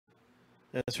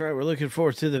That's right. We're looking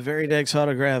forward to the very next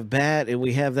autograph bat, and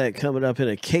we have that coming up in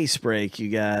a case break, you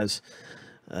guys.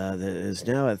 That is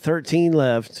now at 13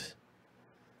 left.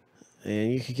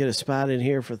 And you can get a spot in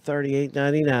here for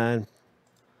 $38.99.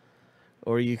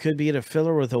 Or you could be in a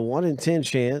filler with a 1 in 10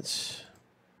 chance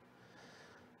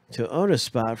to own a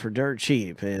spot for dirt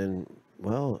cheap. And,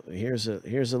 well, here's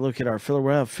a look at our filler.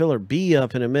 We'll have filler B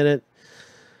up in a minute,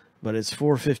 but it's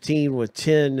 415 with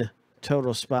 10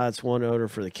 total spots, 1 owner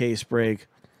for the case break.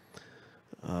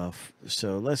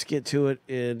 So let's get to it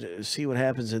and see what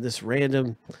happens in this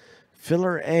random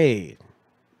filler A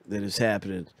that is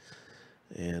happening.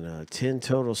 And 10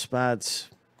 total spots,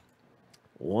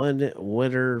 1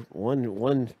 winner,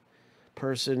 one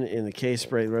person in the case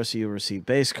break. The rest of you will receive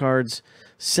base cards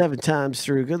 7 times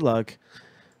through. Good luck.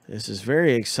 This is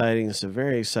very exciting. It's a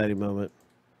very exciting moment.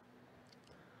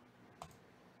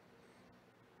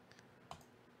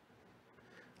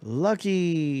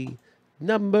 Lucky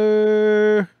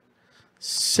number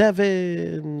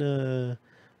 7,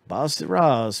 Boston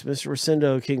Ross. Mr.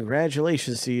 Rosendo,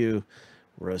 congratulations to you.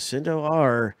 Rosendo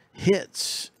R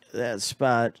hits that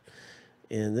spot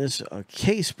in this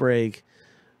case break.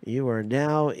 You are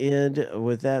now in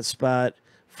with that spot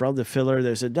from the filler.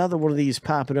 There's another one of these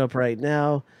popping up right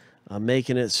now. I'm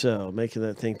making it so, making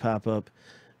that thing pop up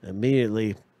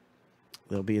immediately.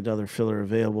 There'll be another filler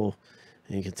available.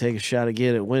 And you can take a shot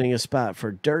again at winning a spot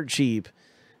for dirt cheap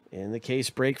in the case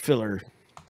break filler.